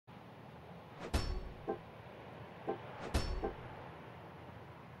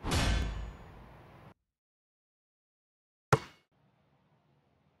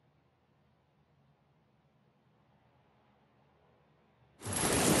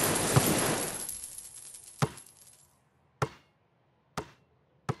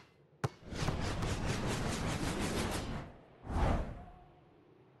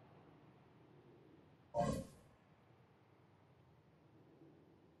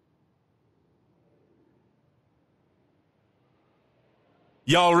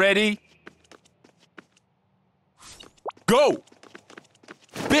Y'all ready? Go!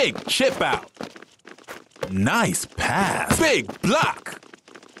 Big chip out. Nice pass. Big block.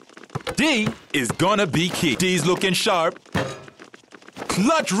 D is gonna be key. D's looking sharp.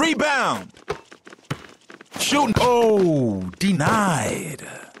 Clutch rebound. Shooting. Oh, denied.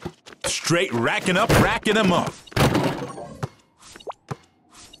 Straight racking them up.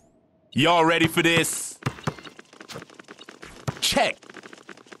 Y'all ready for this? Check.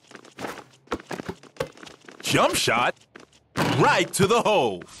 Jump shot. Right to the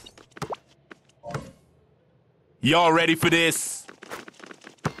hole. Y'all ready for this?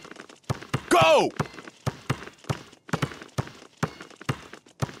 Go!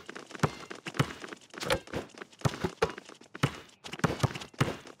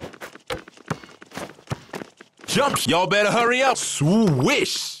 Jump. Y'all better hurry up.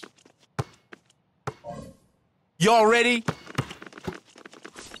 Swish. Y'all ready?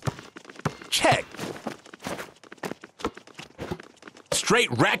 Check.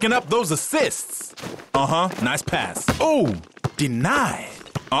 Straight racking up those assists. Nice pass. Oh, denied.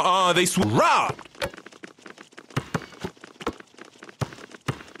 They robbed.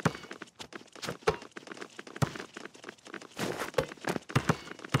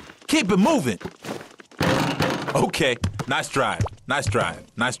 Keep it moving. Okay, nice drive.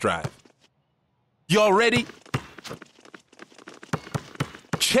 Y'all ready?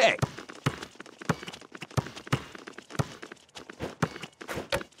 Check.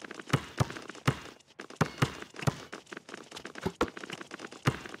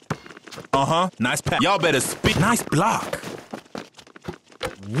 Nice pass. Y'all better speed. Nice block.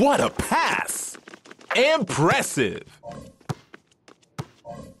 What a pass. Impressive.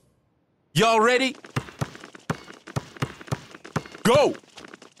 Y'all ready? Go.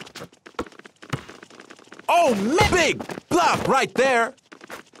 Oh, man. Big block right there.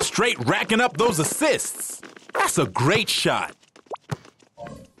 Straight racking up those assists. That's a great shot.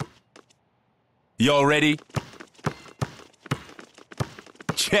 Y'all ready?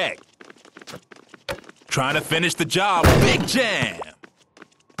 Check. Trying to finish the job. Big jam.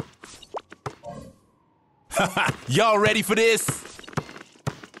 Y'all ready for this?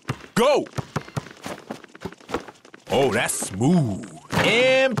 Go. Oh, that's smooth.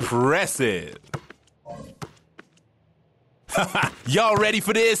 Impressive. Y'all ready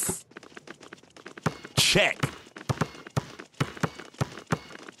for this? Check.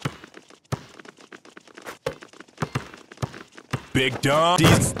 Big dunk. He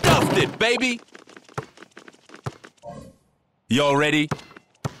stuffed it, baby. Y'all ready?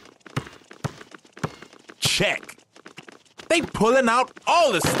 Check. They pulling out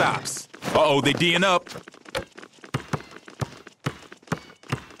all the stops. Uh-oh, they D'ing up.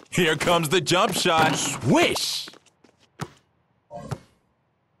 Here comes the jump shot. Swish.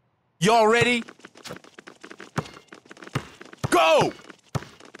 Y'all ready? Go!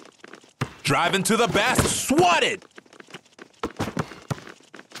 Driving to the basket. Swatted.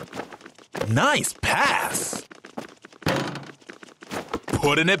 Nice pass.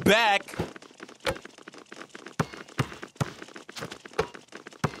 Putting it back.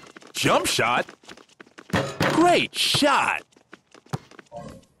 Jump shot. Great shot.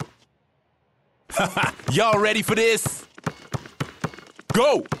 Y'all ready for this?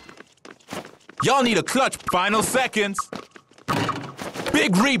 Go. Y'all need a clutch. Final seconds.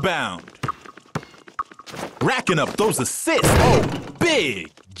 Big rebound. Racking up those assists. Oh,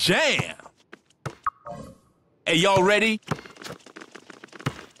 big jam. Hey, y'all ready?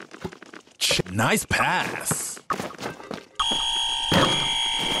 Nice pass.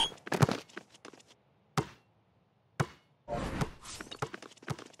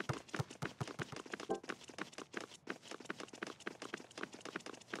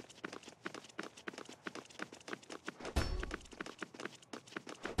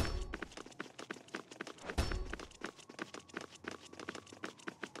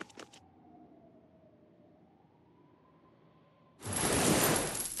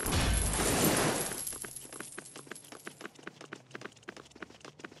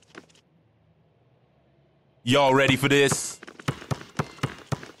 Y'all ready for this?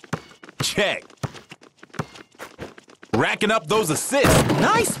 Check. Racking up those assists.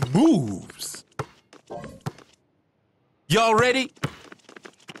 Nice moves. Y'all ready?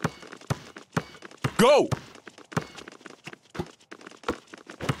 Go.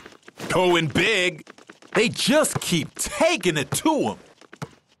 Going big. They just keep taking it to them.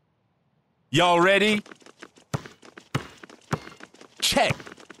 Y'all ready? Check.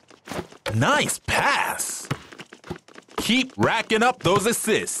 Nice pass. Keep racking up those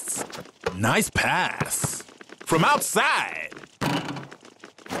assists. Nice pass. From outside.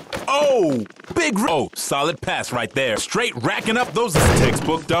 Oh, solid pass right there. Straight racking up those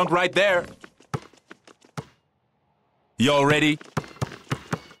textbook dunk right there. Y'all ready?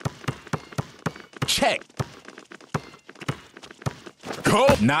 Check. Go.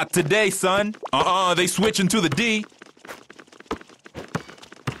 Not today, son. They switching to the D.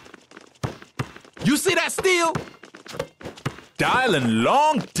 You see that steal? Dialing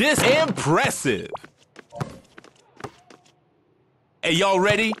long distance. Impressive. Hey, y'all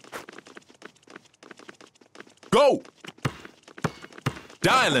ready? Go.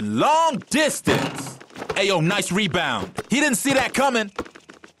 Dialing long distance. Hey, yo, nice rebound. He didn't see that coming.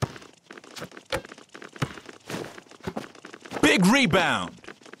 Big rebound.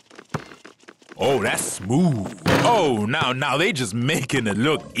 Oh, that's smooth. Oh, now they just making it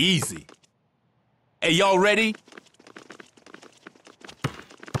look easy. Hey, y'all ready?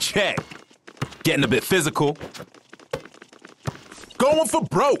 Check. Getting a bit physical. Going for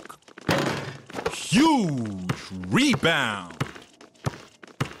broke. Huge rebound.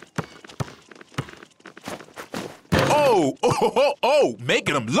 Oh,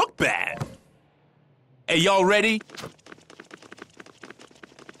 making them look bad. Hey, y'all ready?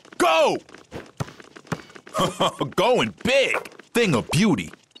 Go! Going big. Thing of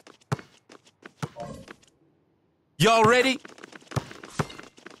beauty. Y'all ready?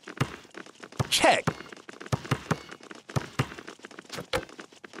 Check.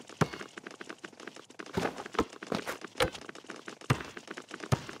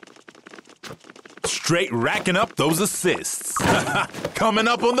 Straight racking up those assists. Coming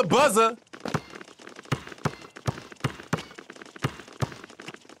up on the buzzer.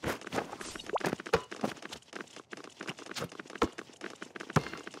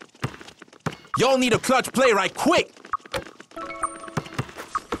 Y'all need a clutch play right quick.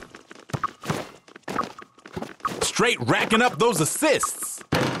 Straight racking up those assists.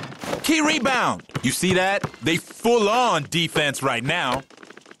 Key rebound. You see that? They full on defense right now.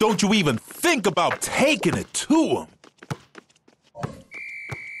 Don't you even think about taking it to them.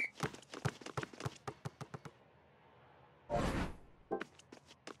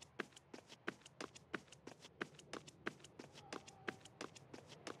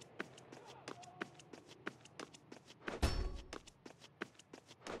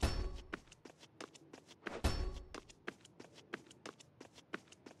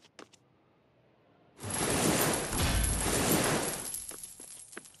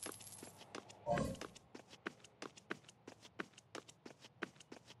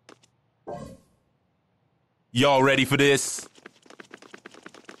 Y'all ready for this?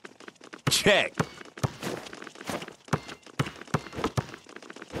 Check.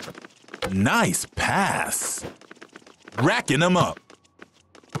 Nice pass. Racking them up.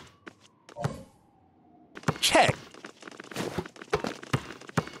 Check.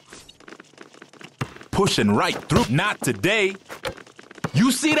 Pushing right through. Not today.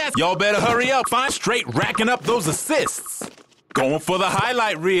 You see that? Y'all better hurry up. Fine. Straight racking up those assists. Going for the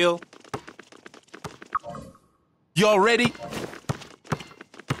highlight reel. Y'all ready?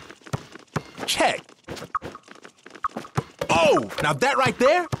 Check. Oh, now that right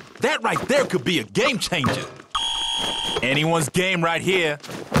there could be a game changer. Anyone's game right here.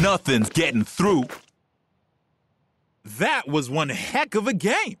 Nothing's getting through. That was one heck of a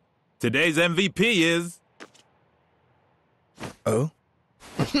game. Today's MVP is... Oh?